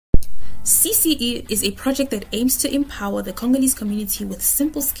CCE is a project that aims to empower the Congolese community with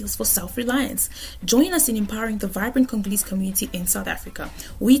simple skills for self-reliance. Join us in empowering the vibrant Congolese community in South Africa.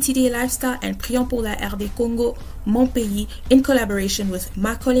 We, TDA Lifestyle and Prions pour la RD Congo Mon Pays, in collaboration with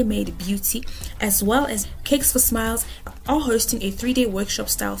Makole Made Beauty, as well as Cakes for Smiles, are hosting a 3-day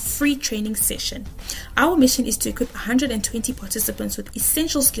workshop-style free training session. Our mission is to equip 120 participants with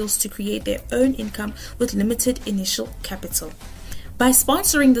essential skills to create their own income with limited initial capital. By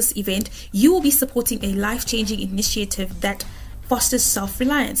sponsoring this event, you will be supporting a life-changing initiative that fosters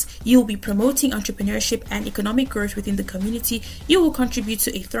self-reliance. You will be promoting entrepreneurship and economic growth within the community. You will contribute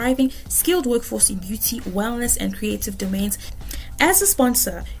to a thriving, skilled workforce in beauty, wellness, and creative domains. As a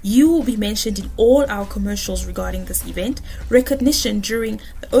sponsor, you will be mentioned in all our commercials regarding this event, recognition during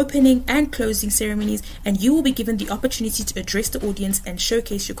the opening and closing ceremonies, and you will be given the opportunity to address the audience and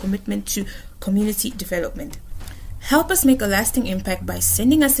showcase your commitment to community development. Help us make a lasting impact by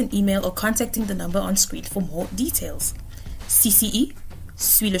sending us an email or contacting the number on screen for more details. CCE,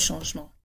 suis le changement.